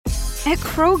At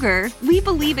Kroger, we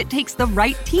believe it takes the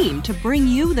right team to bring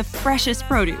you the freshest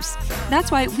produce. That's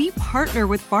why we partner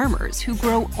with farmers who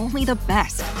grow only the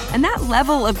best. And that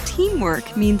level of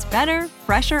teamwork means better,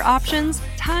 fresher options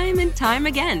time and time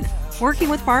again. Working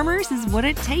with farmers is what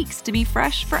it takes to be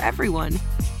fresh for everyone.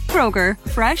 Kroger,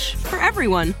 fresh for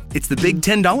everyone. It's the big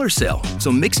 $10 sale,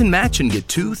 so mix and match and get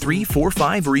 2, 3, 4,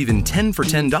 5, or even 10 for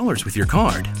 $10 with your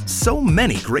card. So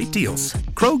many great deals.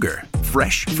 Kroger,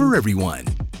 fresh for everyone.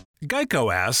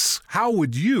 Geico asks, how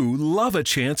would you love a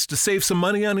chance to save some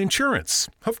money on insurance?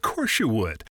 Of course you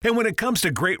would. And when it comes to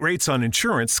great rates on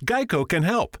insurance, Geico can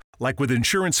help. Like with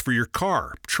insurance for your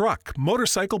car, truck,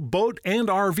 motorcycle, boat, and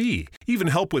RV. Even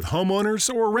help with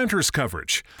homeowners or renters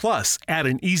coverage. Plus, add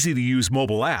an easy-to-use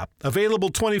mobile app,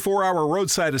 available 24-hour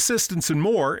roadside assistance and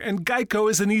more, and Geico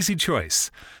is an easy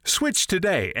choice. Switch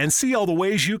today and see all the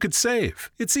ways you could save.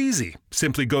 It's easy.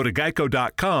 Simply go to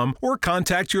geico.com or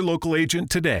contact your local agent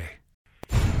today.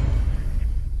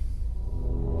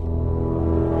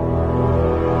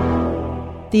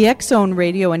 The X-Zone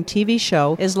radio and TV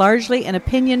show is largely an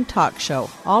opinion talk show.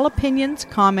 All opinions,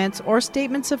 comments, or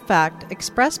statements of fact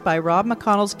expressed by Rob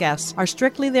McConnell's guests are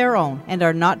strictly their own and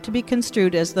are not to be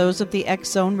construed as those of the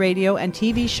X-Zone radio and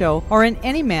TV show or in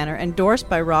any manner endorsed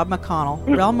by Rob McConnell,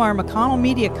 Relmar McConnell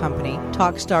Media Company,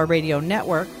 Talkstar Radio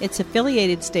Network, its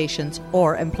affiliated stations,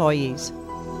 or employees.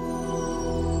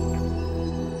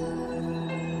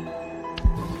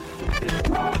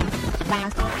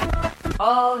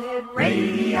 All Hit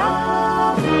Radio.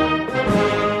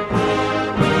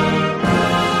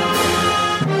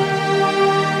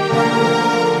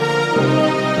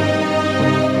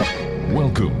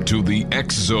 Welcome to the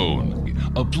X Zone,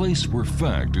 a place where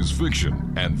fact is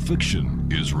fiction and fiction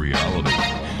is reality.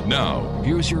 Now,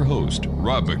 here's your host,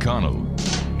 Rob McConnell.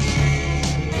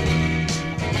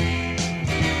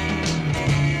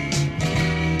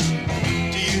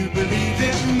 Do you believe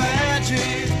in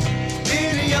magic?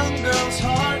 Young girl's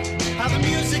heart, how the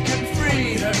music can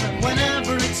free her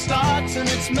whenever it starts, and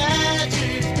it's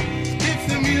magic. If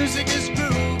the music is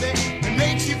groovy and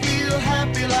makes you feel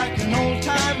happy like an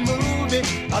old-time movie,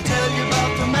 I'll tell you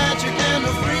about the magic and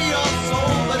it'll free your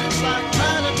soul. But it's like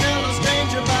trying to tell a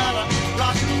stranger about a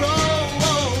rock and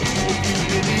roll. If you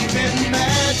believe in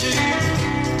magic,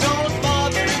 don't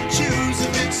bother to choose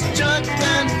if it's jug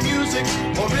band music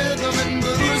or rhythm and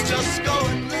blues. Just go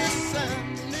and listen.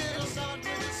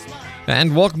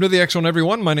 And welcome to the X-Zone,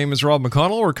 everyone. My name is Rob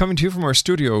McConnell. We're coming to you from our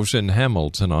studios in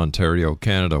Hamilton, Ontario,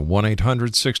 Canada.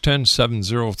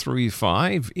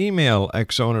 1-800-610-7035. Email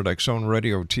xzone at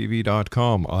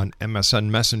xzoneradiotv.com. On MSN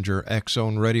Messenger,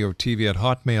 xzoneradiotv at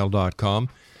hotmail.com.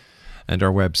 And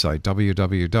our website,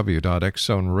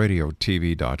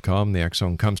 www.xzoneradiotv.com. The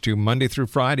X-Zone comes to you Monday through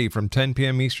Friday from 10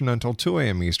 p.m. Eastern until 2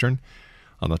 a.m. Eastern.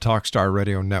 On the Talkstar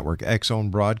Radio Network,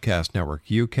 X-Zone Broadcast Network,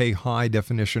 UK High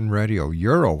Definition Radio,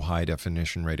 Euro High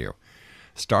Definition Radio,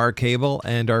 Star Cable,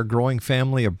 and our growing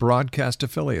family of broadcast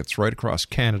affiliates right across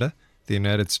Canada, the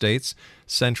United States,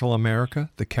 Central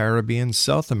America, the Caribbean,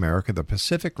 South America, the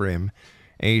Pacific Rim,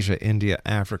 Asia, India,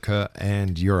 Africa,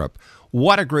 and Europe.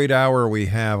 What a great hour we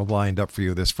have lined up for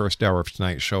you this first hour of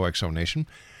tonight's show, X-Zone Nation.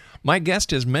 My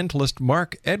guest is mentalist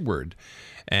Mark Edward.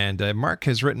 And Mark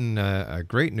has written a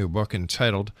great new book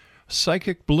entitled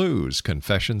Psychic Blues,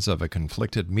 Confessions of a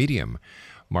Conflicted Medium.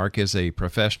 Mark is a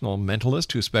professional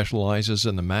mentalist who specializes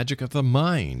in the magic of the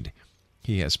mind.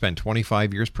 He has spent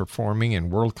 25 years performing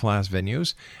in world-class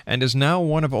venues and is now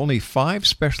one of only 5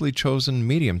 specially chosen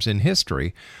mediums in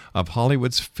history of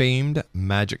Hollywood's famed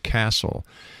Magic Castle.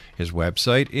 His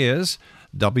website is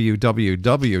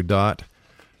www.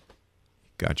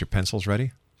 Got your pencils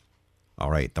ready? All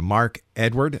right,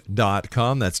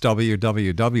 themarkedward.com. That's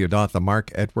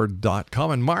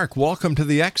www.themarkedward.com. And Mark, welcome to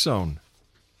the X-Zone.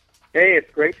 Hey,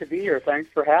 it's great to be here.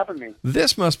 Thanks for having me.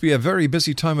 This must be a very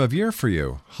busy time of year for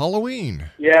you.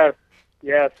 Halloween. Yes,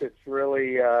 it's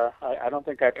really, I don't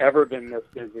think I've ever been this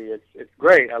busy. It's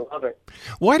great. I love it.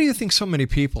 Why do you think so many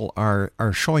people are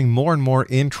showing more and more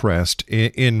interest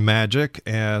in magic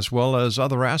as well as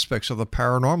other aspects of the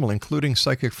paranormal, including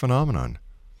psychic phenomenon?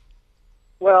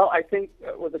 Well, I think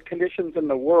with the conditions in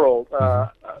the world,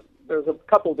 there's a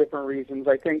couple different reasons.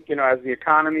 I think, as the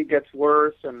economy gets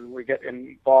worse and we get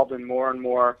involved in more and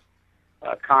more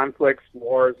conflicts,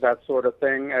 wars, that sort of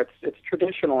thing, it's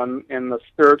traditional in the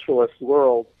spiritualist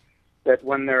world that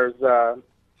when there's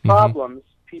problems,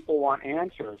 people want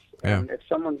answers. Yeah. And if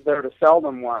someone's there to sell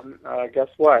them one, guess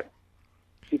what?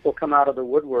 People come out of the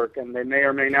woodwork, and they may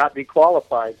or may not be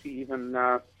qualified to even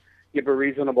give a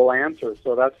reasonable answer.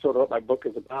 So that's sort of what my book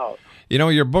is about. You know,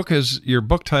 your book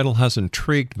title has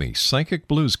intrigued me. Psychic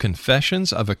Blues: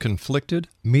 Confessions of a Conflicted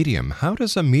Medium. How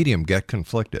does a medium get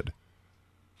conflicted?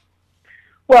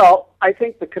 Well, I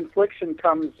think the confliction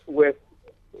comes with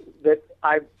that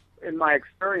in my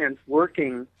experience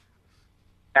working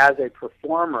as a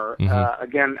performer,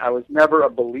 again, I was never a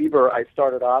believer. I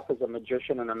started off as a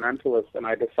magician and a mentalist, and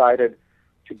I decided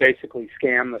to basically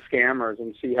scam the scammers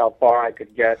and see how far I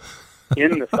could get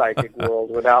in the psychic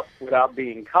world without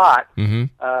being caught.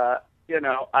 You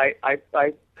know, I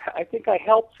think I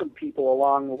helped some people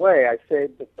along the way. I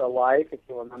saved a life. If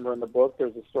you remember in the book,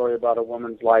 there's a story about a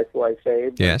woman's life who I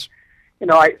saved. Yes. You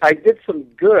know, I did some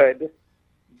good,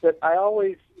 but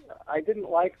I didn't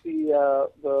like the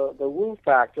woo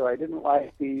factor. I didn't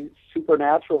like the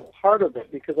supernatural part of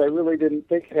it because I really didn't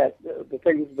think it had the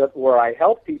things that where I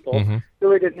helped people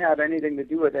really didn't have anything to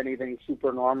do with anything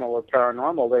supernormal or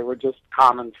paranormal. They were just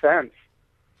common sense.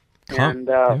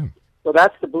 So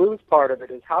that's the blues part of it,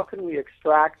 is how can we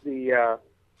extract the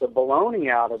baloney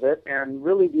out of it and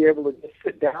really be able to just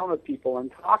sit down with people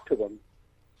and talk to them.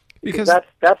 Because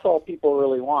that's all people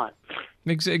really want.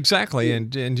 Exactly,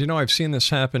 and you know, I've seen this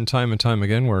happen time and time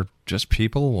again where just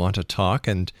people want to talk,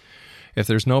 and if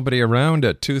there's nobody around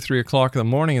at 2-3 o'clock in the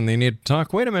morning and they need to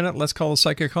talk, wait a minute, let's call the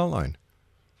psychic hotline.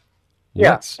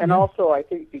 Also I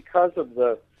think because of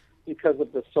the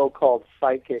so-called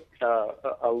psychic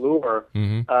allure,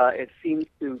 it seems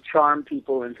to charm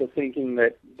people into thinking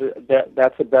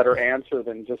that's a better answer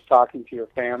than just talking to your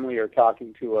family or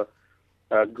talking to a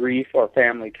grief or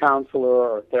family counselor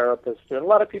or therapist. And a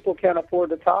lot of people can't afford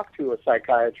to talk to a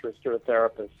psychiatrist or a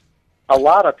therapist. A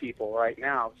lot of people right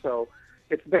now. So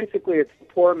it's the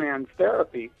poor man's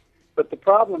therapy. But the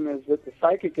problem is that the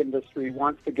psychic industry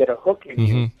wants to get a hook in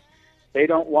you. They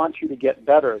don't want you to get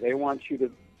better. They want you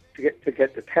to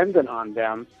get dependent on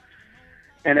them.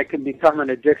 And it can become an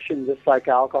addiction just like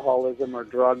alcoholism or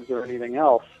drugs or anything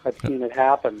else. I've seen it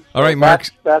happen. All right,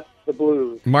 Mark. That's the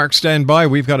blues. Mark, stand by.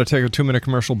 We've got to take a 2-minute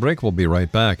commercial break. We'll be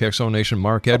right back. X-Zone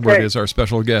Mark Edward is our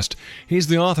special guest. He's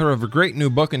the author of a great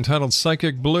new book entitled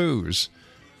Psychic Blues: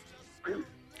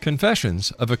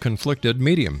 Confessions of a Conflicted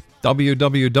Medium.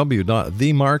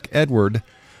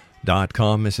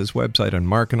 www.themarkedward.com is his website, and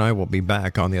Mark and I will be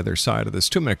back on the other side of this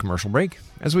 2-minute commercial break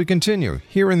as we continue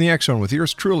here in the X-Zone with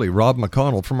yours truly, Rob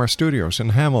McConnell, from our studios in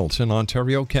Hamilton,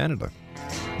 Ontario, Canada.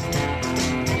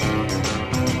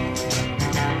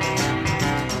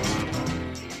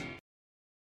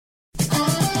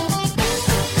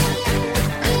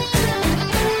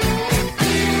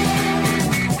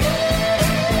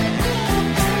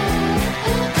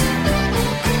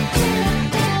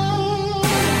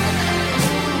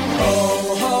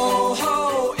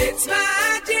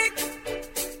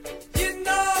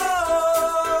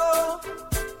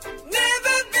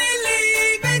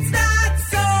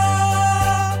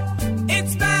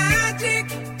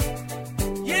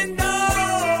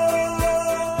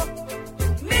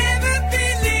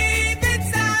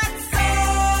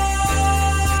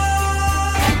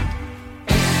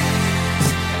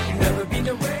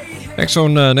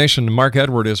 X-Zone Nation, Mark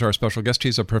Edward is our special guest.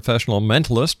 He's a professional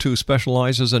mentalist who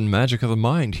specializes in magic of the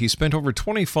mind. He spent over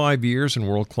 25 years in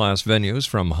world-class venues,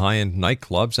 from high-end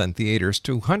nightclubs and theaters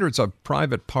to hundreds of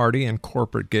private party and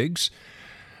corporate gigs.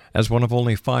 As one of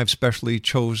only 5 specially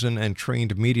chosen and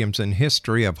trained mediums in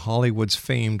history of Hollywood's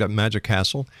famed Magic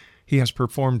Castle, he has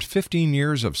performed 15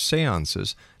 years of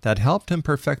seances that helped him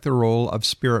perfect the role of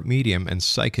spirit medium and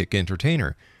psychic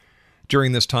entertainer.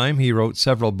 During this time, he wrote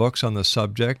several books on the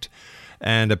subject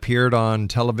and appeared on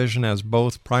television as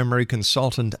both primary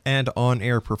consultant and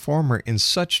on-air performer in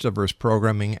such diverse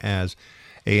programming as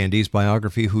A&E's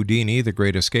biography Houdini, The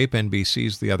Great Escape,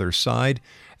 NBC's The Other Side,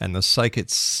 and the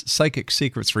Psychic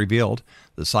Secrets Revealed,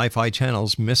 the Sci-Fi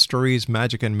Channel's Mysteries,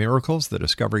 Magic and Miracles, the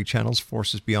Discovery Channel's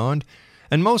Forces Beyond,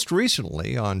 and most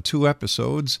recently on 2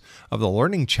 episodes of the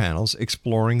Learning Channel's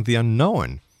Exploring the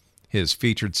Unknown. His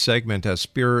featured segment as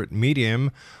spirit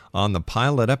medium on the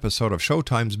pilot episode of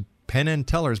Showtime's Penn and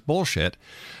Teller's Bullshit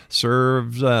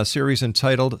serves a series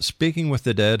entitled Speaking with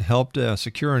the Dead, helped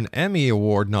secure an Emmy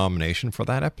Award nomination for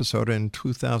that episode in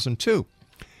 2002.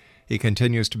 He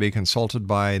continues to be consulted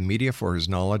by media for his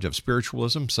knowledge of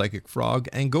spiritualism, psychic frog,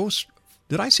 and ghost...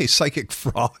 Did I say psychic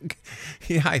frog?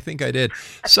 Yeah, I think I did.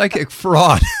 Psychic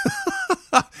fraud.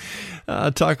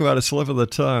 Talk about a slip of the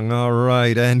tongue. All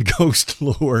right. And ghost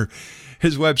lore.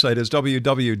 His website is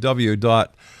www.markedward.com.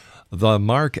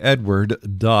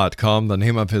 themarkedward.com. The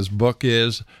name of his book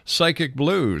is Psychic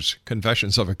Blues,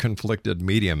 Confessions of a Conflicted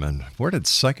Medium. And where did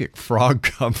Psychic Frog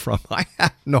come from? I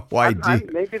have no idea.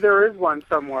 Maybe there is one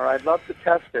somewhere. I'd love to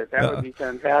test it. That would be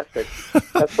fantastic.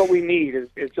 That's what we need is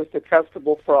just a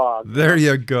testable frog. There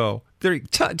you go.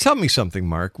 Tell me something,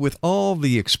 Mark. With all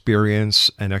the experience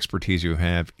and expertise you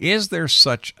have, is there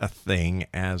such a thing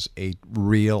as a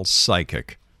real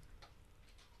psychic?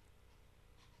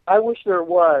 I wish there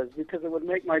was, because it would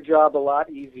make my job a lot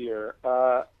easier.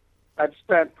 I've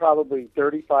spent probably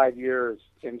 35 years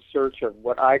in search of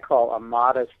what I call a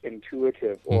modest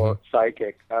intuitive or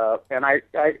psychic. And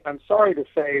I'm sorry to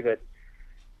say that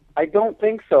I don't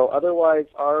think so. Otherwise,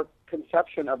 our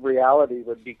conception of reality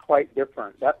would be quite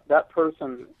different. That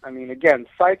person, I mean, again,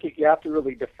 psychic, you have to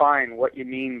really define what you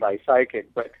mean by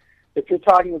psychic. But if you're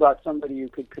talking about somebody who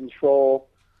could control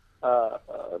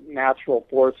natural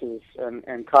forces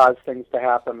and cause things to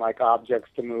happen, like objects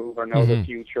to move or know the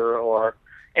future, or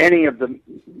any of the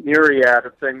myriad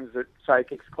of things that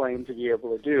psychics claim to be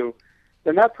able to do,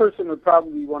 then that person would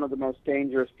probably be one of the most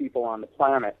dangerous people on the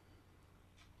planet.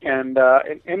 And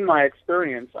in my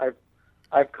experience, I've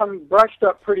brushed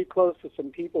up pretty close to some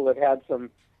people that had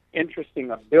some interesting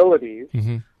abilities.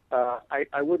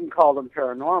 I wouldn't call them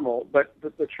paranormal, but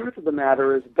the truth of the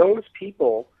matter is those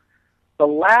people, the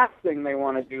last thing they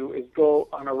want to do is go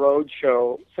on a road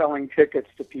show selling tickets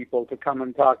to people to come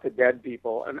and talk to dead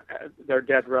people and their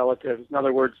dead relatives. In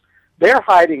other words, they're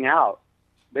hiding out.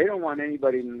 They don't want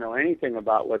anybody to know anything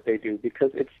about what they do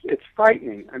because it's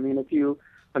frightening. I mean, if you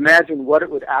imagine what it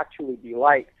would actually be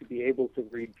like to be able to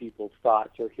read people's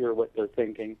thoughts or hear what they're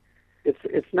thinking,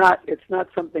 it's not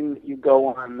something that you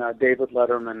go on David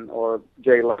Letterman or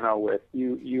Jay Leno with.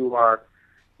 You are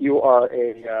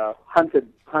a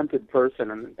hunted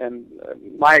person, and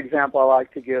my example I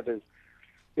like to give is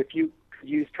if you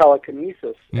use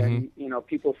telekinesis, and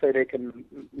people say they can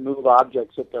move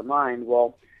objects with their mind.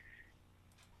 Well,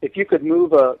 if you could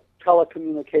move a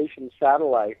telecommunications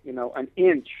satellite, an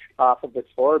inch off of its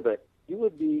orbit, you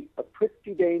would be a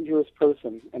pretty dangerous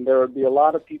person, and there would be a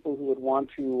lot of people who would want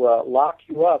to lock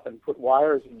you up and put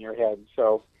wires in your head.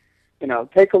 So,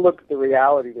 take a look at the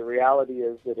reality. The reality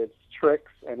is that it's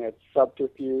tricks and it's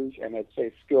subterfuge and it's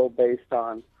a skill based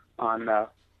on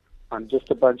just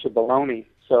a bunch of baloney.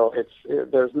 So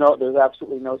there's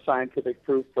absolutely no scientific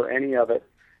proof for any of it,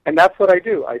 and that's what I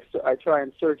do. I try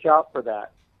and search out for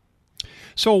that.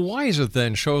 So why is it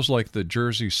then shows like the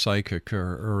Jersey Psychic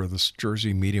or this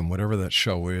Jersey Medium, whatever that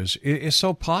show is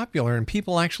so popular and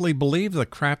people actually believe the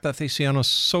crap that they see on a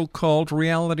so-called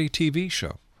reality TV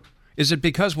show? Is it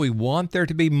because we want there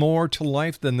to be more to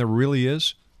life than there really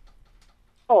is?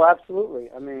 Oh, absolutely.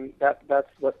 I mean,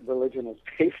 that's what religion is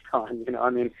based on.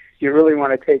 I mean, you really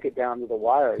want to take it down to the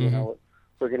wire.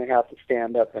 We're going to have to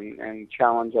stand up and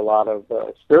challenge a lot of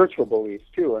spiritual beliefs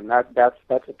too, and that's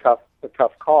a tough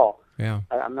call. Yeah,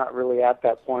 I'm not really at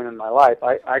that point in my life.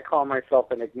 I call myself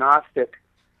an agnostic,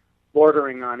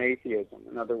 bordering on atheism.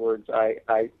 In other words, I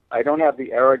don't have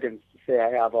the arrogance to say I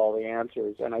have all the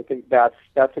answers, and I think that's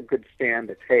a good stand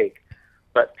to take.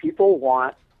 But people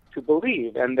want to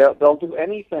believe, and they'll do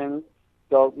anything.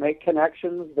 They'll make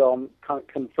connections. They'll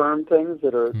confirm things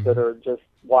that are just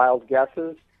wild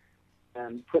guesses,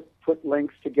 and put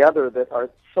links together that are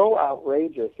so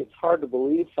outrageous it's hard to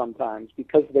believe sometimes,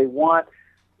 because they want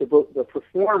the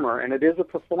performer, and it is a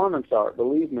performance art,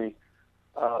 believe me.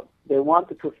 They want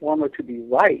the performer to be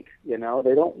right. They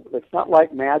don't. It's not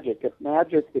like magic.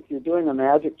 If you're doing a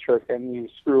magic trick and you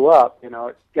screw up, it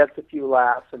gets a few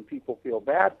laughs and people feel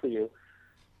bad for you.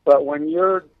 But when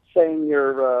you're saying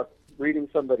you're reading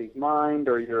somebody's mind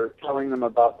or you're telling them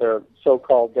about their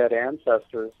so-called dead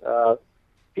ancestors,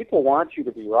 people want you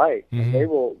to be right, and they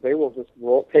will just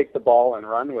take the ball and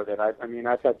run with it. I mean,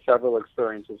 I've had several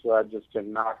experiences where I've just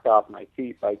been knocked off my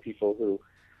feet by people who,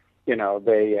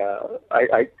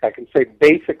 I can say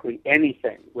basically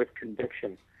anything with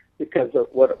conviction, because of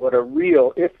what a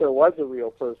real, if there was a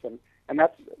real person, and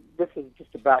this is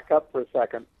just to back up for a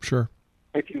second. Sure.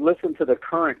 If you listen to the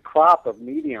current crop of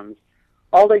mediums,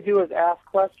 all they do is ask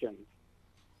questions.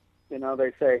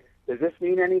 They say, does this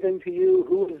mean anything to you?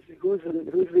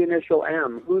 Who's the initial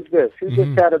M? Who's this? Who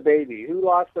just had a baby? Who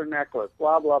lost their necklace?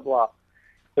 Blah, blah, blah.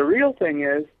 The real thing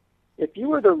is, if you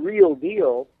were the real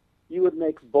deal, you would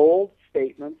make bold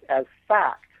statements as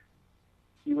fact.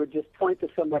 You would just point to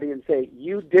somebody and say,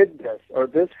 you did this, or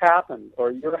this happened,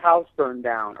 or your house burned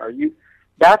down, or you.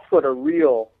 That's what a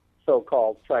real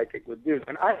so-called psychic would do.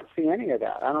 And I don't see any of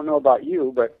that. I don't know about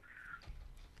you, but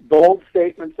bold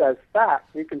statements as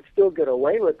fact, you can still get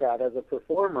away with that as a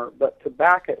performer, but to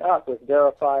back it up with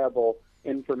verifiable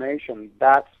information.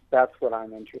 That's what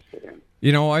I'm interested in.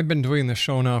 You know, I've been doing this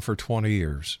show now for 20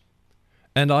 years,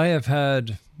 and I have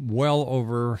had well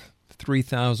over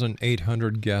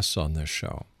 3,800 guests on this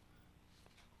show.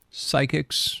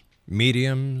 Psychics,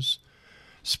 mediums,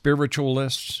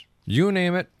 spiritualists, you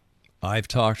name it, I've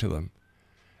talked to them.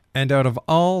 And out of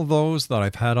all those that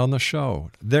I've had on the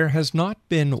show, there has not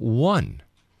been one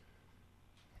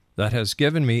that has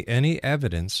given me any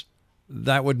evidence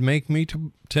that would make me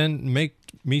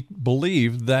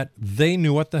believe that they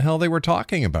knew what the hell they were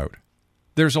talking about.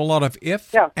 There's a lot of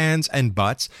ifs, ands, and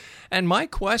buts. And my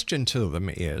question to them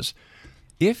is,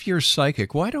 if you're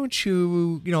psychic, why don't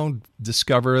you,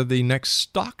 discover the next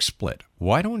stock split?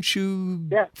 Why don't you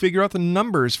figure out the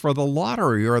numbers for the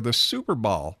lottery or the Super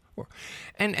Bowl?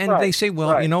 And they say,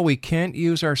 well, we can't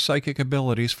use our psychic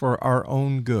abilities for our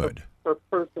own good. For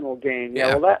personal gain.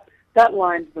 Yeah, well, that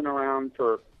line's been around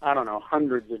for, I don't know,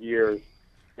 hundreds of years.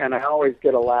 And I always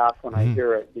get a laugh when I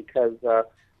hear it because,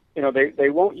 they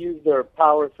won't use their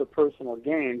powers for personal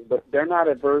gains, but they're not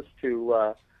averse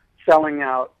to selling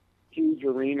out huge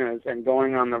arenas and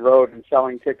going on the road and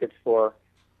selling tickets for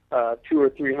 $200 or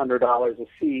 $300 a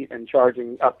seat and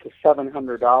charging up to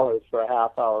 $700 for a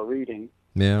half-hour reading.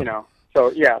 Yeah. So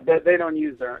they don't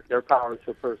use their powers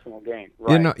for personal gain.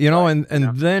 Right.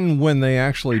 And then when they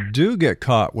actually do get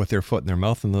caught with their foot in their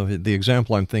mouth, and the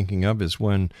example I'm thinking of is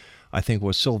when I think it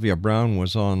was Sylvia Brown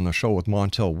was on the show with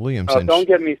Montel Williams. Oh, don't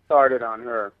get me started on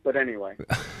her. But anyway.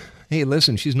 Hey,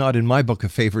 listen, she's not in my book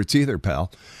of favorites either,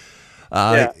 pal.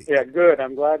 Good.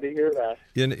 I'm glad to hear that.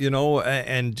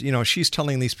 She's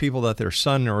telling these people that their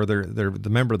son or the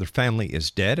member of their family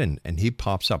is dead, and he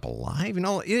pops up alive.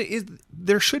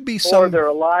 There should be some. Or they're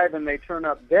alive and they turn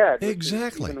up dead.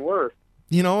 Exactly. Which is even worse.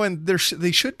 And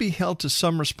they should be held to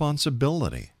some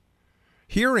responsibility.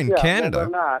 Here in Canada, they're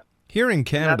not. Here in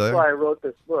Canada, and that's why I wrote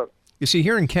this book. You see,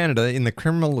 here in Canada, in the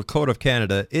Criminal Code of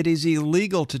Canada, it is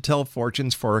illegal to tell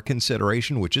fortunes for a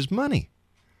consideration, which is money.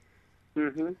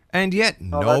 Mm-hmm. And yet,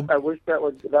 I wish that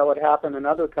would happen in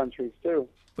other countries too.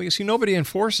 Well, you see, nobody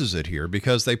enforces it here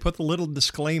because they put the little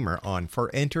disclaimer on for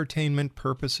entertainment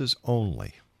purposes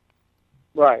only.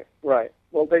 Right.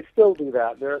 Well, they still do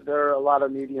that. There are a lot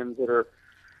of mediums that are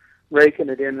raking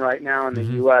it in right now in the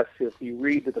U.S. If you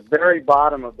read to the very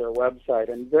bottom of their website,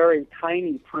 in very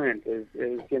tiny print, is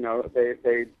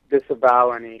they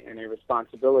disavow any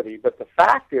responsibility. But the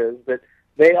fact is that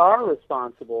they are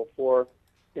responsible for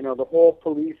the whole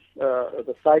police,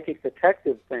 the psychic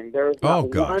detective thing. There is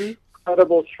not one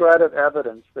credible shred of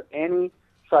evidence that any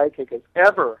psychic has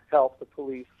ever helped the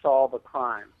police solve a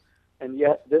crime. And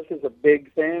yet this is a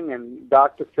big thing, and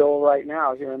Dr. Phil right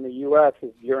now here in the U.S.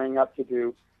 is gearing up to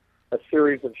do a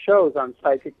series of shows on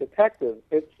psychic detectives.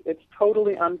 It's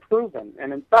totally unproven.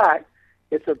 And in fact,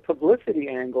 it's a publicity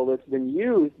angle that's been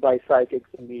used by psychics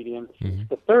and mediums since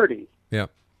the 30s. Yeah.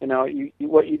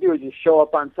 What you do is you show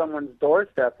up on someone's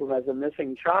doorstep who has a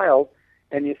missing child,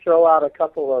 and you throw out a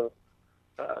couple of,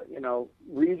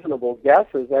 reasonable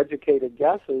guesses, educated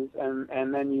guesses,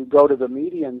 and then you go to the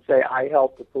media and say, I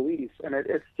helped the police. And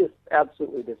it's just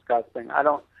absolutely disgusting.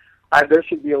 There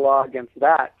should be a law against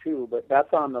that too, but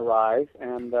that's on the rise.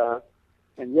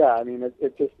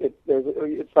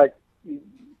 It's like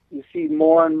you see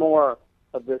more and more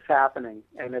of this happening,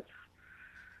 and it's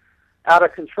out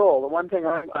of control. The one thing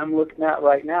I'm looking at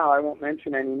right now, I won't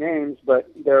mention any names, but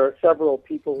there are several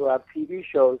people who have TV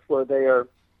shows where they're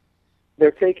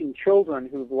taking children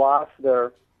who've lost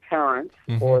their parents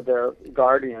or their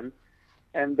guardian,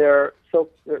 and they're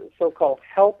so-called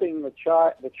helping the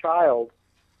child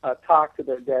talk to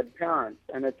their dead parents.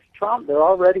 And it's they're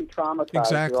already traumatized.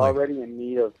 Exactly. They're already in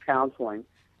need of counseling,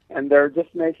 and they're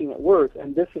just making it worse.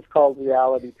 And this is called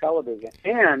reality television.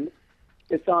 And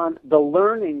it's on the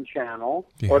Learning Channel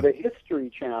or the History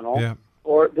Channel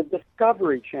or the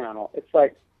Discovery Channel. It's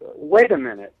like, wait a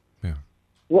minute. Yeah.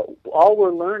 All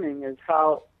we're learning is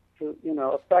how to,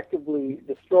 effectively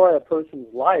destroy a person's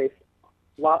life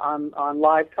on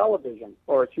live television,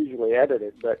 or it's usually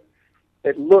edited, but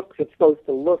it's supposed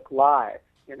to look live,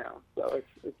 so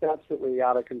it's absolutely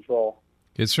out of control.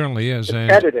 It certainly is. It's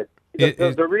edited.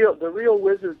 The real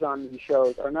wizards on these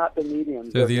shows are not the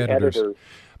mediums, they're the editors.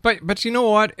 But you know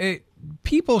what?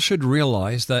 People should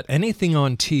realize that anything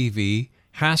on TV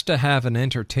has to have an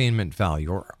entertainment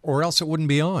value, or else it wouldn't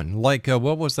be on. Like,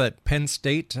 what was that Penn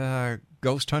State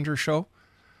Ghost Hunter show?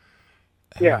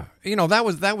 Yeah. That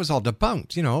was all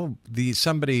debunked.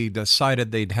 Somebody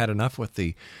decided they'd had enough with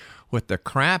with the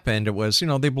crap, and it was,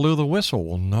 they blew the whistle.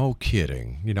 Well, no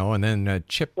kidding, and then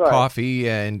Chip Coffey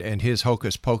and his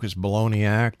Hocus Pocus Baloney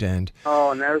Act, and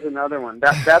and there's another one.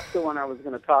 That's the one I was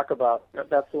going to talk about.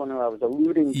 That's the one I was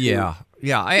alluding to. Yeah.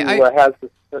 Has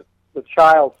the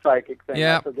child psychic thing.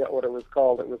 Yeah. I forget what it was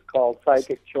called. It was called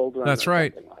Psychic Children. That's or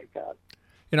right. Something like that.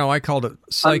 I called it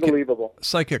Unbelievable.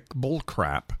 Psychic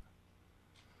bullcrap.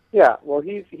 Yeah, well,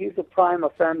 he's a prime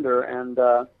offender, and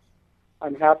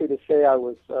I'm happy to say I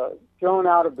was thrown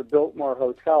out of the Biltmore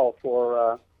Hotel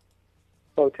for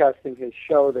protesting his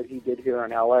show that he did here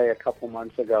in L.A. a couple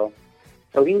months ago.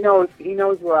 So he knows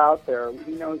we're out there.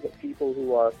 He knows that people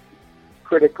who are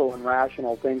critical and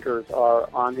rational thinkers are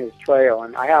on his trail.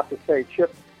 And I have to say,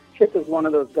 Chip is one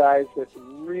of those guys that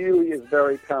really is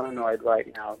very paranoid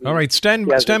right now. All right, stand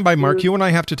by, Mark. You and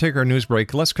I have to take our news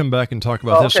break. Let's come back and talk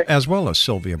about this, as well as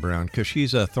Sylvia Brown, because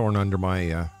she's a thorn under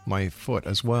my foot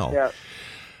as well. Yeah.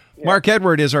 Mark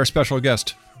Edward is our special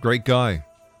guest. Great guy.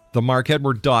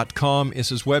 TheMarkEdward.com is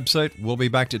his website. We'll be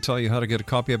back to tell you how to get a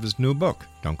copy of his new book.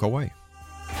 Don't go away.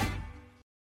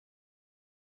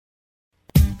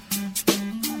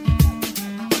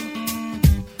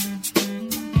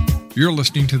 You're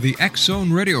listening to the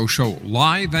X-Zone Radio Show,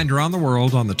 live and around the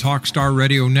world on the Talkstar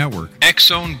Radio Network,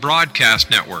 X-Zone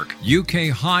Broadcast Network, UK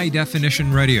High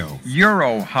Definition Radio,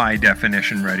 Euro High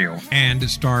Definition Radio, and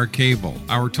Star Cable.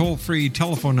 Our toll-free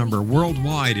telephone number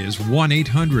worldwide is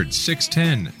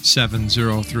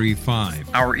 1-800-610-7035.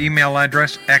 Our email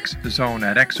address,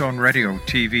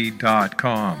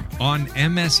 xzone@xzoneradiotv.com. On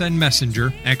MSN Messenger,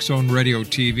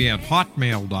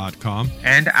 xzoneradiotv@hotmail.com,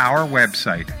 and our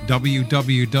website,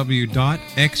 www.xzoneradiotv.com.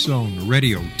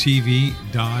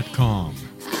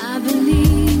 I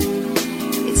believe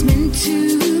it's meant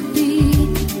to be,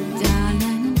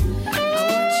 darling.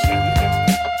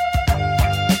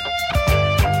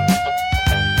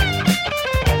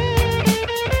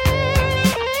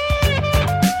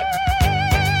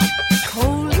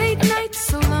 Cold late nights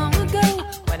so long ago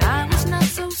when I was not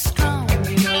so strong,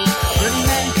 good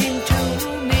man came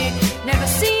to me, never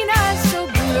seen eyes so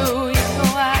blue,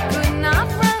 I could not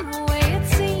run away, it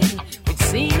seemed we'd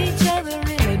seen each other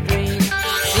in a dream.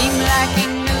 Seemed like he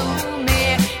knew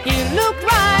me, he looked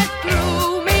right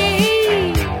through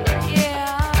me,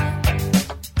 yeah.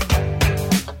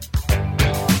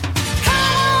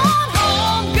 Come on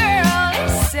home, girl, he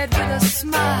said with a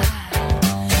smile.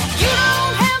 You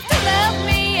don't have to love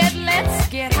me yet, let's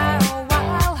get high a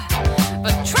while.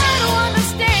 But try to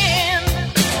understand,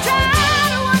 try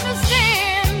to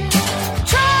understand.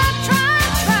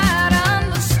 Try to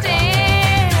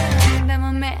understand. I'm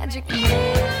a magic man.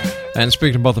 And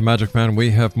speaking about the Magic Man, we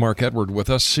have Mark Edward with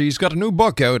us. He's got a new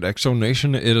book out, X-Zone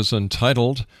Nation. It is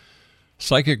entitled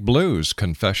Psychic Blues,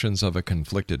 Confessions of a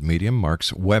Conflicted Medium. Mark's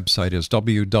website is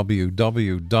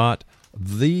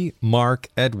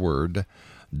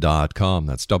www.themarkedward.com.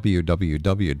 That's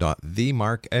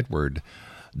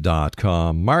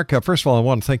www.themarkedward.com. Mark, first of all, I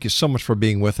want to thank you so much for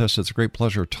being with us. It's a great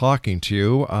pleasure talking to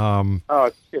you.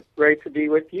 It's great to be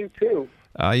with you, too.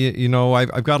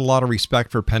 I've got a lot of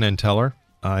respect for Penn and Teller.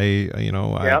 I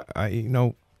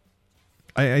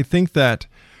think that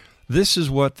this is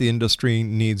what the industry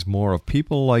needs more of.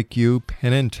 People like you,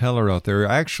 Penn and Teller out there,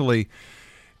 actually,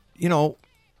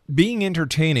 being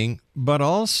entertaining, but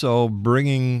also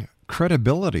bringing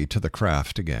credibility to the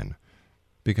craft again.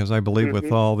 Because I believe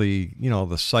with all the,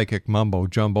 the psychic mumbo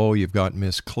jumbo, you've got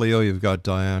Miss Cleo, you've got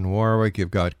Diane Warwick, you've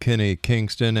got Kinney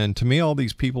Kingston, and to me, all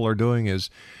these people are doing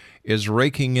is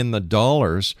raking in the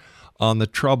dollars on the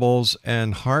troubles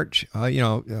and not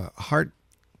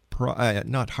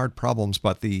heart problems,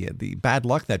 but the bad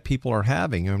luck that people are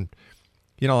having. And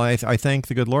I thank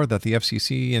the good Lord that the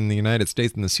FCC in the United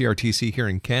States and the CRTC here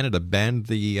in Canada banned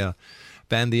the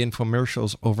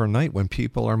infomercials overnight when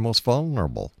people are most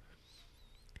vulnerable.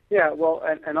 Yeah, well,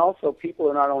 and also people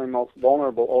are not only most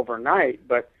vulnerable overnight,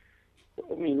 but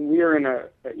I mean, we're in an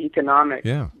economic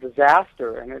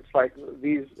disaster, and it's like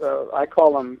these, I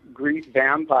call them grief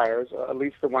vampires, at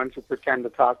least the ones who pretend to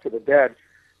talk to the dead.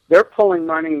 They're pulling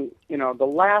money, the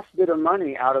last bit of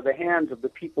money out of the hands of the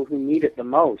people who need it the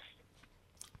most.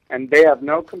 And they have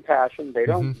no compassion. They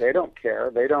don't care.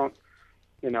 They don't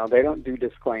do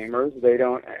disclaimers. They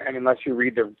don't, unless you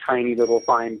read the tiny little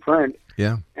fine print.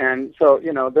 Yeah. And so,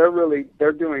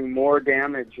 they're doing more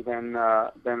damage than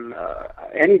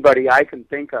anybody I can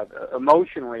think of,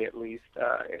 emotionally at least.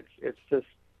 It's just,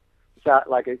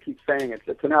 like I keep saying,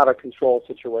 it's an out of control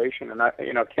situation. And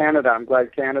Canada, I'm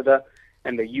glad Canada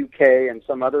and the UK and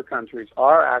some other countries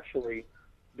are actually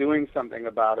doing something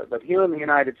about it. But here in the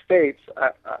United States,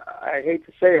 I hate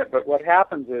to say it, but what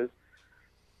happens is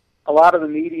a lot of the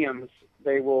mediums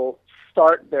they will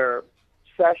start their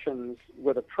sessions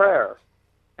with a prayer,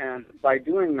 and by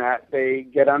doing that, they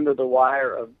get under the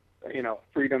wire of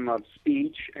freedom of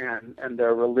speech and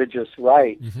their religious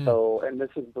right. Mm-hmm. So, and this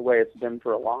is the way it's been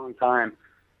for a long time.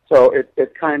 So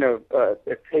it kind of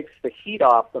it takes the heat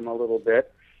off them a little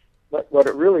bit. But what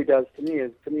it really does to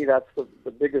me that's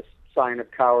the biggest sign of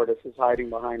cowardice, is hiding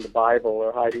behind the Bible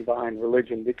or hiding behind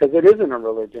religion, because it isn't a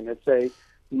religion. It's a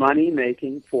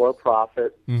money-making,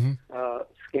 for-profit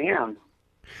scam.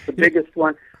 The biggest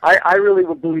one. I really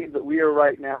would believe that we are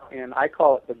right now in, I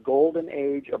call it the golden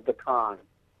age of the con.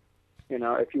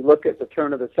 If you look at the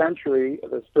turn of the century,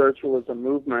 the spiritualism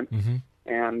movement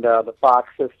and the Fox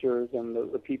sisters and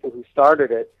the people who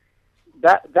started it,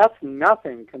 that's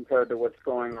nothing compared to what's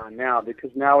going on now,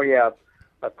 because now we have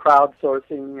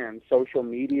crowdsourcing and social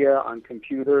media on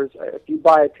computers. If you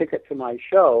buy a ticket to my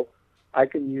show, I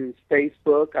can use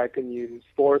Facebook, I can use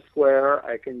Foursquare,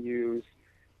 I can use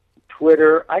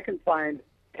Twitter. I can find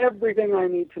everything I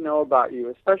need to know about you,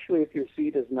 especially if your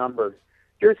seat is numbered.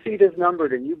 If your seat is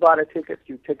numbered and you bought a ticket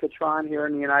through Ticketron here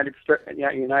in the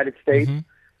United States,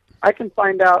 I can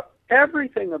find out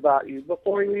everything about you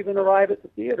before you even arrive at the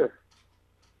theater.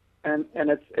 And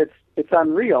it's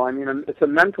unreal. I mean, it's a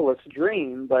mentalist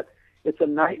dream, but it's a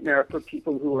nightmare for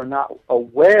people who are not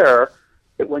aware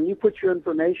that when you put your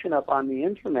information up on the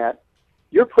internet,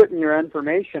 you're putting your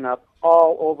information up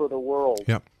all over the world.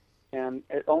 Yep. And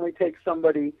it only takes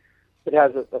somebody that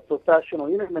has a professional.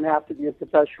 You don't even have to be a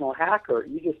professional hacker.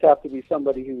 You just have to be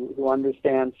somebody who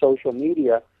understands social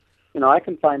media. I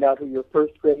can find out who your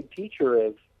first grade teacher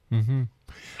is. Mm-hmm.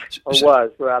 Or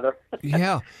was, rather.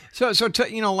 Yeah. So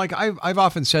like I've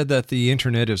often said that the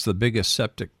internet is the biggest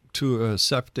septic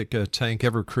tank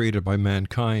ever created by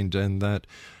mankind, and that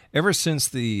ever since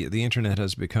the internet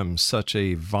has become such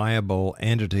a viable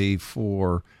entity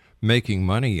for making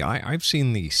money, I've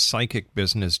seen the psychic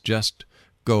business just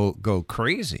go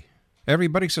crazy.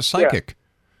 Everybody's a psychic.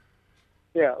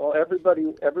 Yeah, well, everybody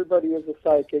is a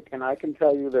psychic, and I can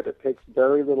tell you that it takes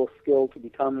very little skill to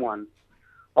become one.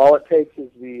 All it takes is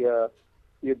the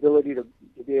ability to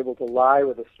be able to lie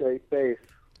with a straight face.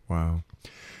 Wow.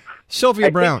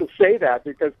 Sylvia Brown. I hate to say that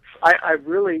because I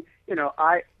really,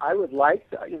 I would like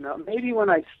to, maybe when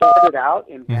I started out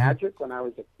in magic when I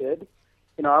was a kid,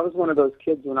 I was one of those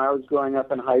kids when I was growing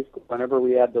up in high school, whenever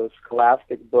we had those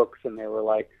scholastic books, and they were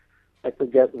like, I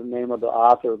forget the name of the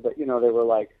author, but, they were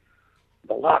like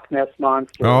the Loch Ness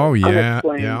Monster. Oh, yeah.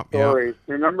 Unexplained stories.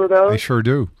 Yeah. Remember those? I sure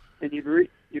do. And you'd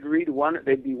read one,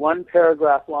 they'd be one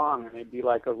paragraph long, and they'd be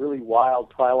like a really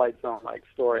wild Twilight Zone-like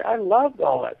story. I loved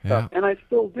all that stuff, and I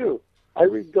still do. I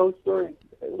read ghost stories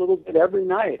a little bit every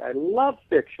night. I love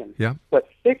fiction. Yeah. But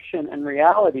fiction and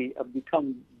reality have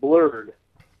become blurred.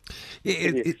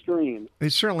 Extreme.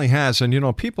 It certainly has.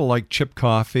 And, people like Chip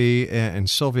Coffey and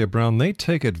Sylvia Brown, they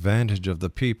take advantage of the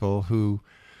people who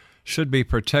should be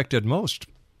protected most,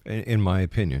 in my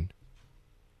opinion.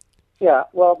 Yeah,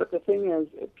 well, but the thing is,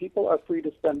 people are free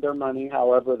to spend their money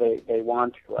however they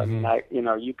want to. I mean,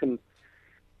 you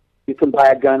can buy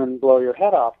a gun and blow your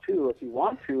head off, too, if you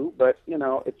want to, but,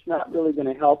 it's not really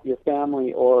going to help your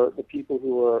family or the people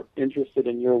who are interested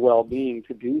in your well-being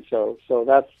to do so. So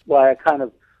that's why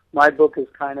my book is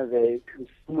kind of a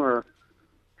consumer,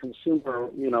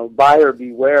 buyer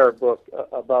beware book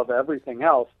above everything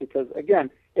else. Because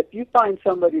again, if you find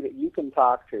somebody that you can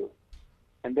talk to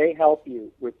and they help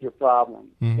you with your problem,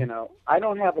 I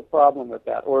don't have a problem with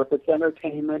that. Or if it's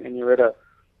entertainment and you're at a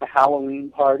Halloween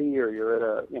party or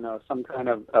you're at some kind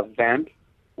of event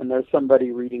and there's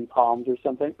somebody reading palms or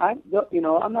something, I'm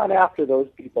not after those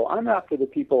people. I'm after the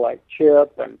people like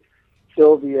Chip and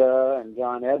Sylvia and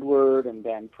John Edward and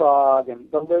Dan Prague,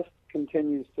 and the list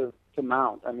continues to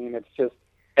mount. I mean, it's just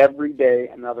every day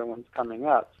another one's coming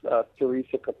up.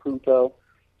 Teresa Caputo,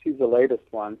 she's the latest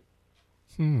one.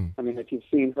 I mean, if you've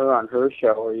seen her on her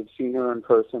show or you've seen her in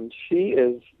person, she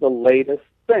is the latest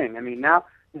thing. I mean, now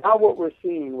what we're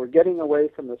seeing, we're getting away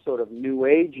from the sort of new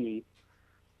agey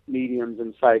mediums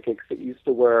and psychics that used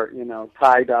to wear,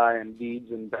 tie-dye and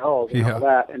beads and bells and all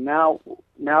that. And now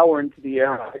we're into the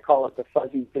era, I call it the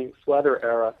fuzzy pink sweater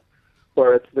era,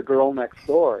 where it's the girl next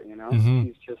door,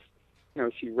 She's just,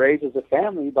 she raises a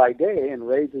family by day and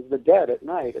raises the dead at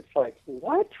night. It's like,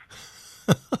 what?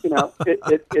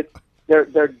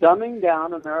 They're dumbing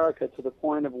down America to the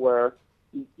point of where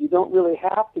you don't really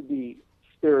have to be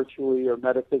spiritually or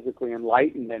metaphysically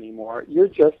enlightened anymore. You're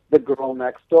just the girl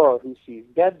next door who sees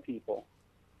dead people,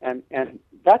 and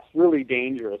that's really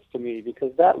dangerous to me,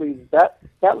 because that leaves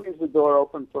the door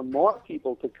open for more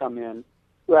people to come in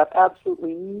who have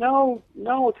absolutely no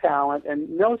talent and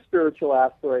no spiritual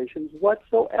aspirations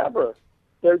whatsoever.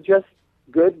 they're just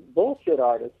good bullshit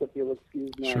artists, if you'll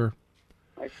excuse me. Sure.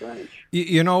 My French.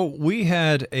 You know, we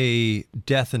had a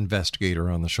death investigator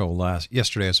on the show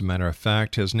yesterday, as a matter of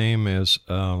fact. His name is,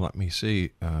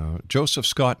 Joseph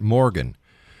Scott Morgan.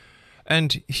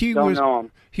 And Don't know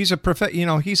him. He's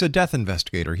a death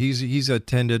investigator. He's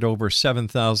attended over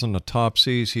 7,000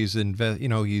 autopsies. He's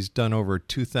done over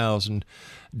 2,000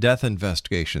 death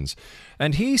investigations.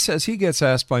 And he says he gets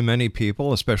asked by many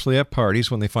people, especially at parties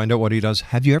when they find out what he does,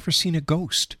 have you ever seen a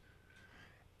ghost?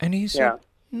 And he said,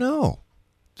 no.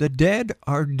 The dead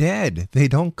are dead. They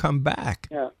don't come back.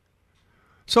 Yeah.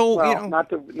 So, well, not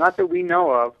that we know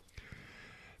of.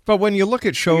 But when you look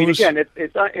at shows, I mean,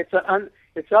 again,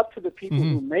 it's up to the people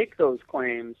who make those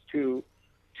claims to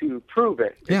prove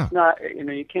it. It's not,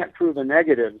 you can't prove a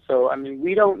negative. So, I mean,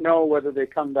 we don't know whether they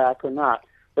come back or not.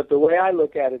 But the way I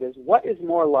look at it is, what is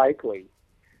more likely,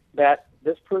 that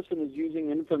this person is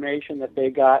using information that they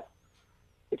got?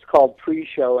 It's called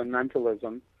pre-show in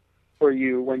mentalism, for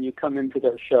you when you come into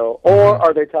their show, or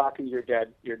are they talking to your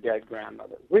dead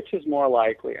grandmother? Which is more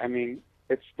likely? I mean,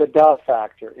 it's the duh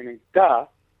factor. I mean,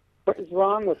 what is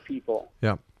wrong with people?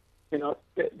 Yeah. You know,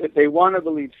 they want to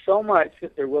believe so much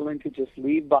that they're willing to just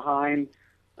leave behind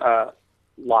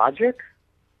logic,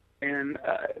 and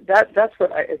that's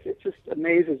what it just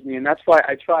amazes me, and that's why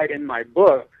I tried in my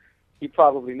book. You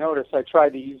probably noticed I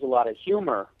tried to use a lot of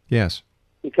humor. Yes.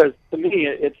 Because to me,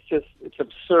 it's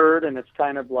absurd, and it's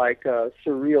kind of like a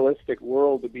surrealistic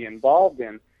world to be involved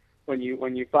in when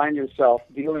you find yourself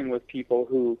dealing with people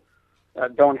who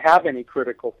don't have any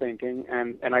critical thinking.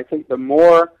 And I think the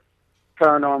more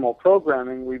paranormal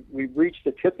programming, we've reached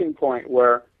a tipping point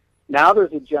where now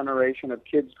there's a generation of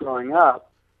kids growing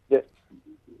up that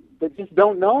just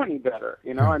don't know any better.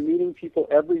 You know, I'm meeting people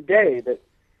every day that,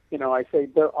 you know, I say,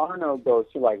 there are no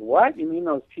ghosts. They're like, what? You mean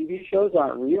those TV shows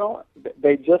aren't real?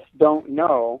 They just don't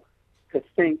know to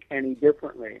think any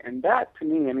differently. And that, to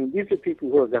me, I mean, these are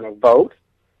people who are going to vote.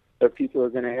 They're people who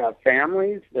are going to have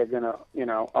families. They're going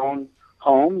to, own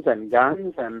homes and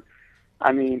guns. And,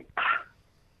 I mean,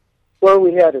 where are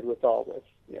we headed with all this?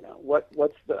 You know,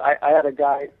 I had a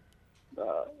guy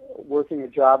working a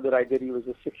job that I did. He was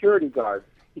a security guard.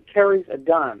 He carries a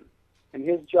gun. And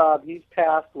his job, he's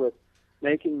tasked with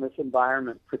making this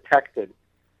environment protected.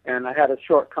 And I had a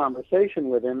short conversation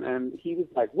with him, and he was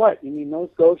like, what, you mean those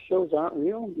ghost shows aren't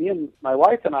real? Me and my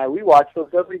wife and I, we watch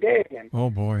those every day. And oh,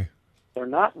 boy. They're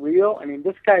not real? I mean,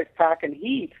 this guy's packing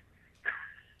heat.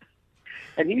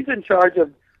 And he's in charge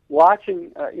of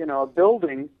watching, a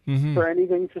building for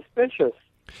anything suspicious.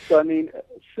 So, I mean,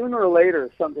 sooner or later,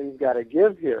 something's got to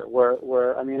give here,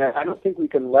 where I mean, I don't think we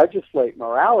can legislate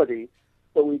morality,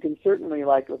 but we can certainly,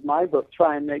 like with my book,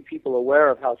 try and make people aware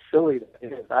of how silly that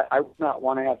is. I would not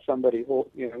want to have somebody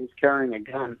who's carrying a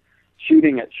gun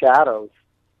shooting at shadows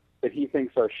that he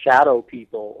thinks are shadow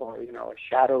people, or a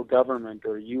shadow government,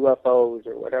 or UFOs,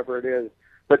 or whatever it is.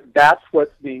 But that's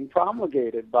what's being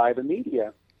promulgated by the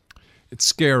media. It's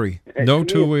scary. No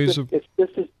two ways of. It's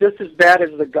just as bad as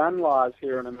the gun laws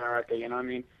here in America. I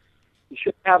mean, you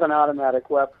shouldn't have an automatic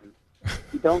weapon.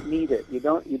 You don't need it. You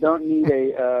don't need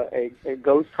a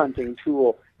ghost hunting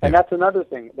tool. And that's another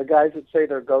thing. The guys that say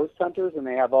they're ghost hunters and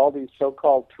they have all these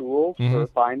so-called tools for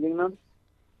finding them,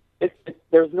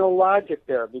 there's no logic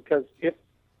there, because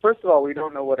first of all, we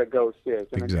don't know what a ghost is.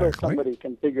 And until somebody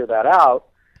can figure that out,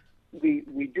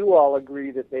 we do all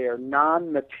agree that they are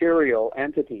non-material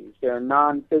entities. They're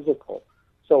non-physical.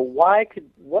 So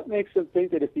what makes them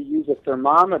think that if you use a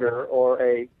thermometer or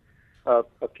a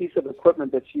piece of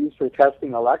equipment that's used for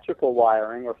testing electrical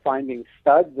wiring or finding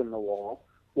studs in the wall,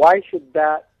 why should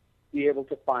that be able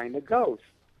to find a ghost?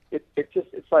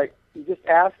 It's like you just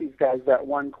ask these guys that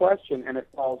one question and it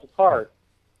falls apart.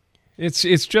 It's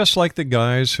just like the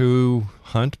guys who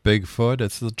hunt Bigfoot.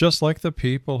 It's just like the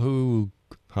people who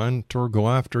hunt or go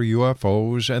after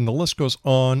UFOs, and the list goes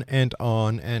on and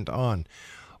on and on.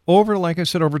 Like I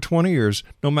said, over 20 years,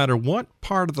 no matter what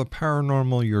part of the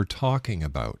paranormal you're talking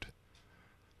about,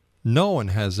 no one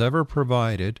has ever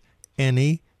provided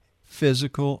any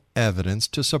physical evidence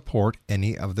to support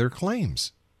any of their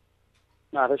claims.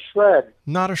 Not a shred.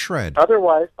 Not a shred.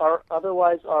 Otherwise,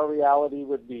 our reality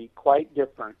would be quite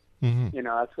different.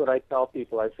 That's what I tell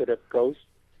people. I said, if ghosts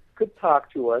could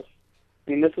talk to us,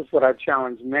 I mean, this is what I've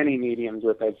challenged many mediums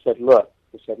with. I've said, look,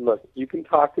 you can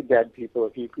talk to dead people,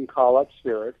 if you can call up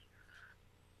spirits,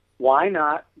 why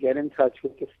not get in touch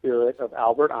with the spirit of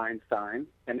Albert Einstein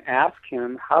and ask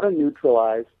him how to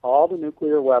neutralize all the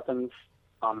nuclear weapons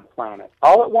on the planet,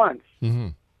 all at once?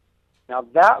 Now,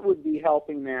 that would be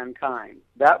helping mankind.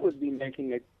 That would be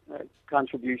making a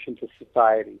contribution to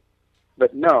society.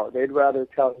 But no, they'd rather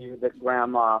tell you that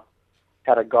Grandma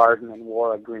had a garden and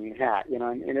wore a green hat,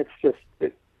 and it's just,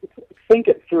 think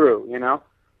it through,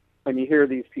 when you hear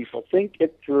these people. Think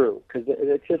it through, because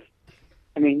it's just,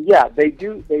 they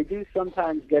do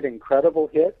sometimes get incredible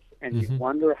hits, and you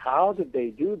wonder, how did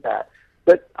they do that?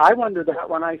 But I wonder that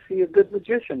when I see a good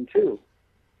magician, too.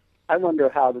 I wonder,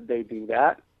 how did they do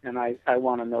that? And I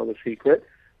want to know the secret.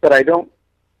 But I don't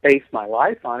base my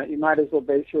life on it. You might as well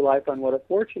base your life on what a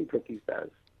fortune cookie says.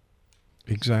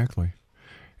 Exactly.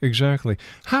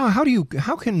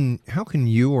 How can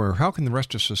you or how can the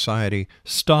rest of society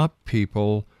stop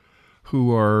people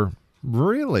who are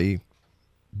really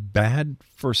bad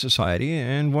for society?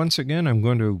 And once again, I'm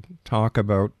going to talk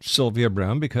about Sylvia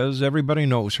Browne because everybody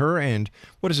knows her. And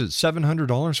what is it,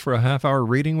 $700 for a half-hour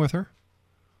reading with her?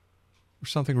 Or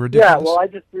something ridiculous? Yeah, well, I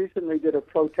just recently did a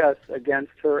protest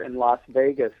against her in Las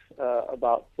Vegas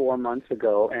about 4 months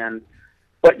ago. And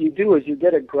what you do is you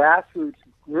get a grassroots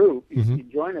group, you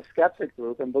join a skeptic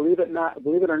group, and believe it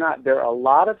or not, there are a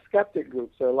lot of skeptic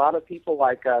groups. There are a lot of people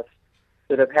like us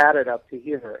that have had it up to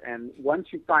here. And once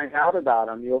you find out about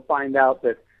them, you'll find out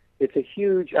that it's a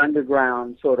huge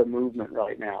underground sort of movement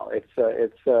right now. It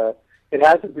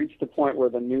hasn't reached the point where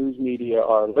the news media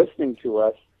are listening to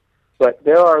us, but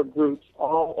there are groups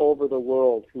all over the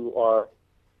world who are,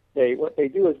 what they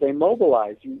do is they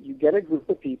mobilize. You get a group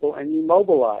of people and you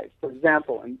mobilize. For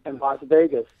example, in Las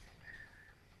Vegas,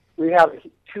 we have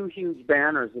 2 huge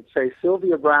banners that say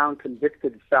Sylvia Browne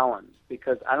convicted felon,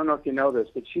 because I don't know if you know this,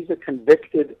 but she's a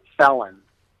convicted felon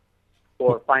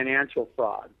for financial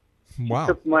fraud. Wow. She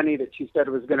took money that she said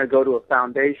was going to go to a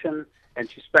foundation, and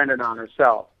she spent it on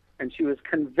herself. And she was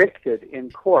convicted in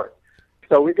court.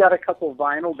 So we got a couple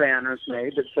vinyl banners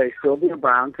made that say Sylvia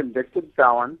Browne, convicted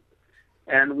felon,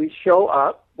 and we show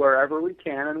up wherever we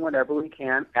can and whenever we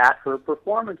can at her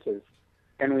performances.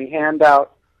 And we hand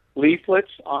out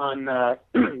leaflets on,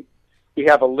 we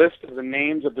have a list of the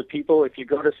names of the people. If you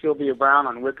go to Sylvia Browne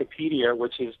on Wikipedia,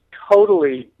 which is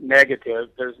totally negative,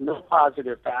 there's no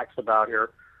positive facts about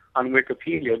her on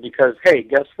Wikipedia because, hey,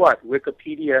 guess what?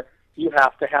 Wikipedia, you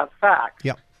have to have facts.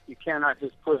 Yep. You cannot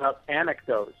just put up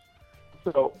anecdotes.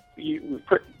 So we've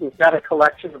got a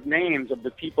collection of names of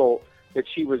the people that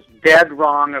she was dead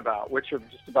wrong about, which are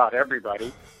just about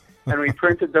everybody. And we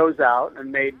printed those out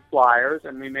and made flyers,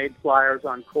 and we made flyers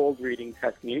on cold reading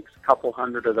techniques, a couple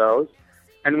hundred of those.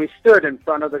 And we stood in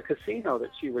front of the casino that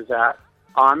she was at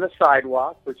on the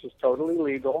sidewalk, which is totally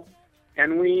legal,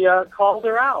 and we called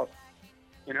her out.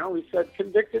 We said,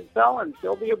 convicted felon,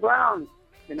 Sylvia Browne.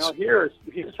 Here's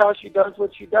how she does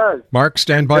what she does. Mark,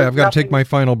 stand by. I've got to take my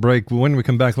final break. When we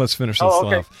come back, let's finish this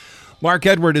off. Mark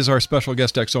Edward is our special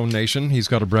guest, X-Zone Nation. He's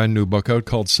got a brand new book out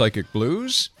called Psychic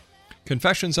Blues.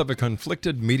 Confessions of a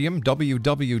Conflicted Medium,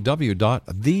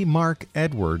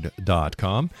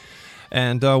 www.themarkedward.com.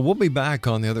 And we'll be back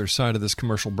on the other side of this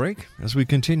commercial break as we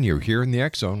continue here in the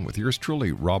X-Zone with yours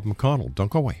truly, Rob McConnell.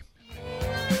 Don't go away.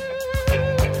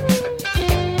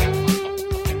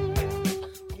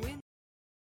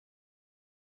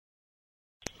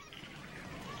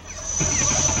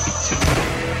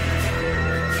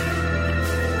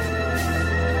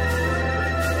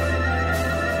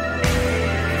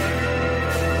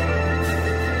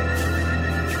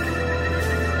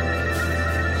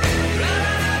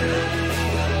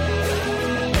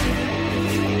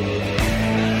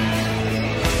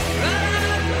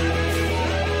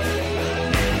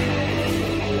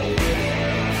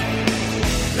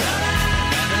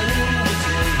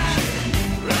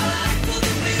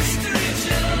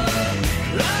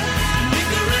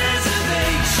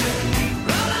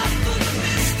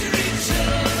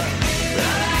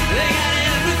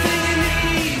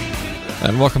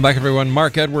 And welcome back, everyone.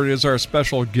 Mark Edward is our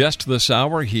special guest this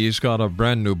hour. He's got a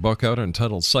brand new book out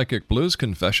entitled Psychic Blues,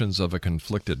 Confessions of a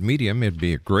Conflicted Medium. It'd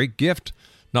be a great gift,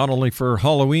 not only for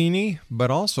Halloween-y,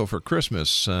 but also for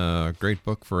Christmas. Great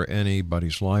book for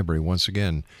anybody's library. Once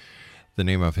again, the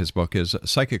name of his book is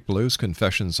Psychic Blues,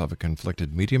 Confessions of a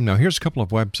Conflicted Medium. Now, here's a couple of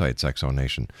websites, X-Zone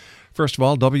Nation. First of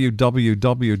all,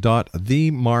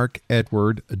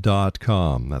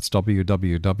 www.themarkedward.com. That's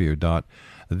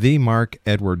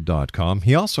www.themarkedward.com.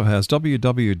 He also has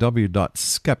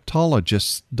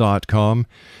www.skeptologists.com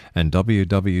and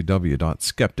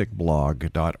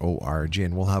www.skepticblog.org.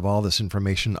 And we'll have all this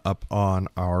information up on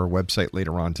our website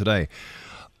later on today.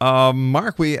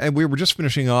 Mark, we were just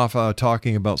finishing off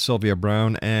talking about Sylvia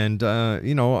Browne, and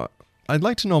I'd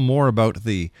like to know more about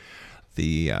the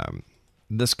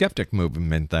skeptic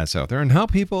movement that's out there and how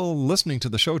people listening to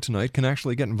the show tonight can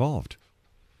actually get involved.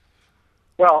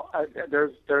 Well,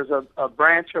 there's a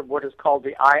branch of what is called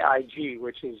the IIG,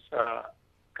 which is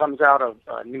comes out of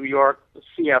New York, the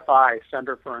CFI,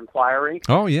 Center for Inquiry.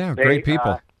 Oh, yeah, great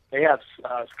people. They have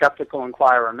Skeptical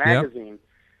Inquirer magazine,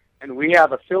 and we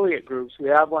have affiliate groups. We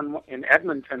have one in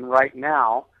Edmonton right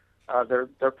now.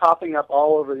 They're popping up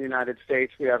all over the United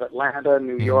States. We have Atlanta,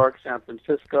 New York, San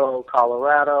Francisco,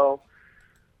 Colorado,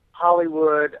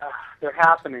 Hollywood. They're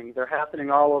happening. They're happening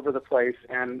all over the place.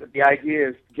 And the idea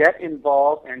is get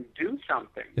involved and do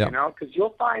something. You know, because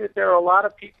you'll find that there are a lot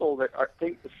of people that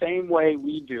think the same way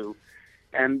we do,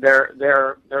 and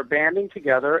they're banding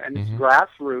together, and it's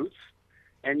grassroots.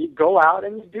 And you go out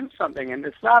and you do something, and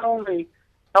it's not only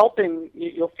helping.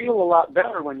 You'll feel a lot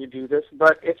better when you do this,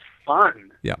 but it's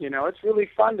fun. Yeah. You know, it's really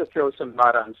fun to throw some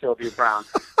mud on Sylvia Brown.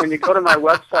 When you go to my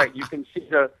website, you can see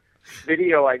the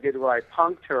video I did where I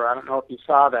punked her. I don't know if you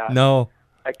saw that. No.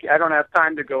 I don't have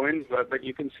time to go into it, but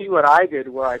you can see what I did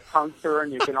where I punked her,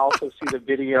 and you can also see the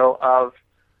video of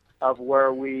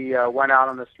where we went out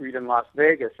on the street in Las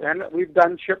Vegas. And we've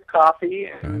done Chip Coffee,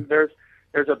 and there's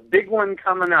a big one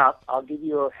coming up. I'll give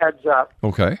you a heads up.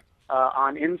 Okay.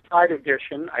 On Inside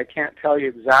Edition. I can't tell you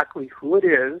exactly who it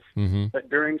is, but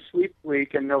during Sweep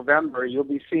Week in November, you'll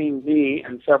be seeing me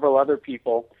and several other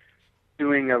people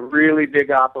doing a really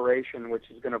big operation, which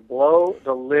is going to blow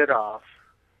the lid off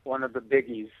one of the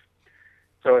biggies.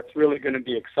 So it's really going to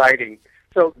be exciting.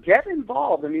 So get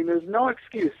involved. I mean, there's no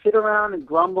excuse. Sit around and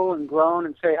grumble and groan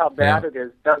and say how bad it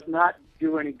is. Does not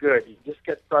do any good. You just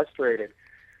get frustrated.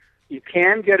 You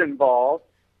can get involved,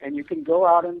 and you can go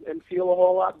out and feel a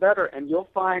whole lot better. And you'll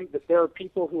find that there are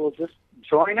people who will just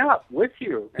join up with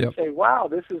you and say, wow,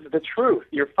 this is the truth.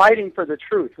 You're fighting for the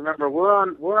truth. Remember, we're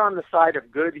on the side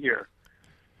of good here.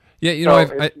 Yeah, you know,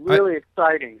 it's really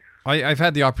exciting. I've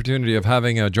had the opportunity of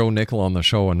having Joe Nickel on the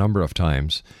show a number of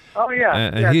times. Oh,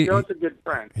 yeah. Joe's a good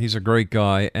friend. He's a great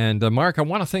guy. And, Mark, I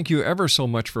want to thank you ever so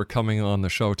much for coming on the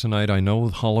show tonight. I know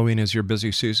Halloween is your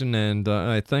busy season, and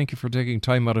I thank you for taking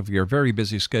time out of your very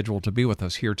busy schedule to be with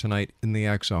us here tonight in the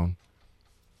X Zone.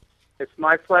 It's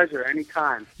my pleasure,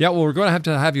 anytime. Yeah, well, we're going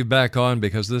to have you back on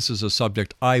because this is a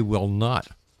subject I will not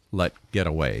let get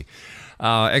away.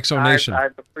 X Zone Nation. I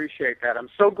appreciate that. I'm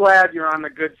so glad you're on the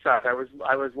good side. I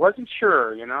wasn't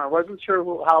sure, you know. I wasn't sure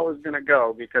how it was going to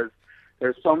go because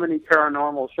there's so many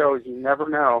paranormal shows. You never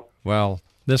know. Well,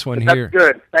 this one but here. That's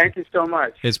good. Thank you so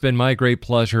much. It's been my great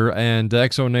pleasure. And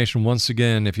X Zone Nation, once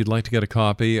again, if you'd like to get a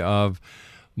copy of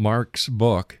Mark's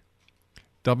book,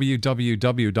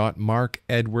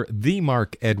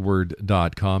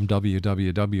 themarkedward.com,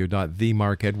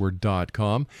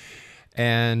 www.themarkedward.com.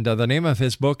 And the name of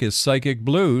his book is Psychic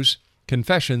Blues,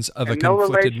 Confessions of a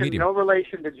Conflicted Medium. No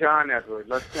relation to John Edward.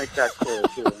 Let's make that clear,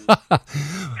 too.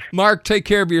 Mark, take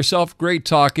care of yourself. Great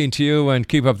talking to you, and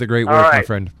keep up the great work, my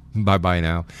friend. Bye-bye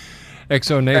now. X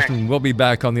Zone Nation, we'll be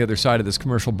back on the other side of this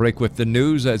commercial break with the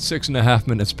news at 6.5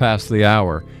 minutes past the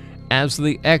hour as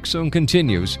the X Zone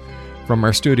continues from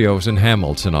our studios in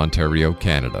Hamilton, Ontario,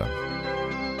 Canada.